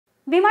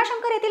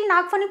भीमाशंकर येथील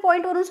नागफणी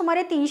पॉइंटवरून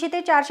सुमारे 300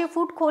 ते 400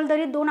 फूट खोल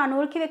दरीत 2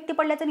 अनोळखी व्यक्ती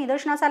पडल्याचे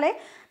निदर्शनास आले।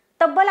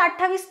 तब्बल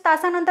 28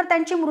 तासांनंतर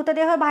त्यांचे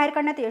मृतदेह बाहेर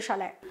काढण्यात यश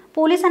आले।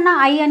 पोलिसांना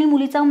आई आणि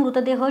मुलीचा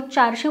मृतदेह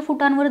 400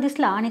 फुटांवर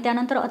दिसला आणि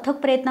त्यानंतर अथक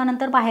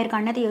प्रयत्नानंतर बाहेर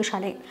काढण्यात यश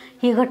आले।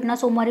 ही घटना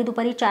सोमवारी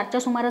दुपारी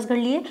 4च्या सुमारास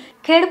घडली आहे।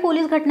 खेड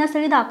पोलीस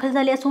घटनास्थळी दाखल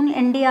झाले असून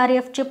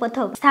NDRFचे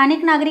पथक,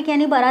 स्थानिक नागरिक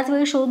यांनी बराच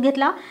वेळ शोध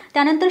घेतला।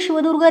 त्यानंतर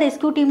शिवदुर्ग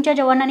रेस्क्यू टीमच्या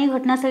जवानांनी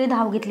घटनास्थळी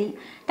धाव घेतली।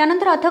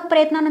 त्यानंतर अथक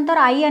प्रयत्नानंतर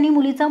आई आणि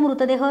मुलीचा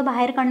मृतदेह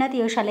बाहेर काढण्यात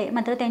यश आले।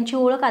 मात्र त्यांची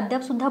ओळख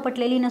अद्याप सुद्धा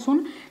पटलेली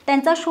नसून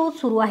त्यांचा शोध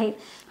सुरू आहे।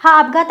 हा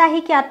अपघात आहे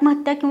की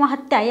आत्महत्या किंवा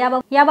हत्या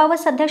याबाबत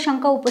सध्या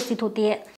शंका उपस्थित होती आहे।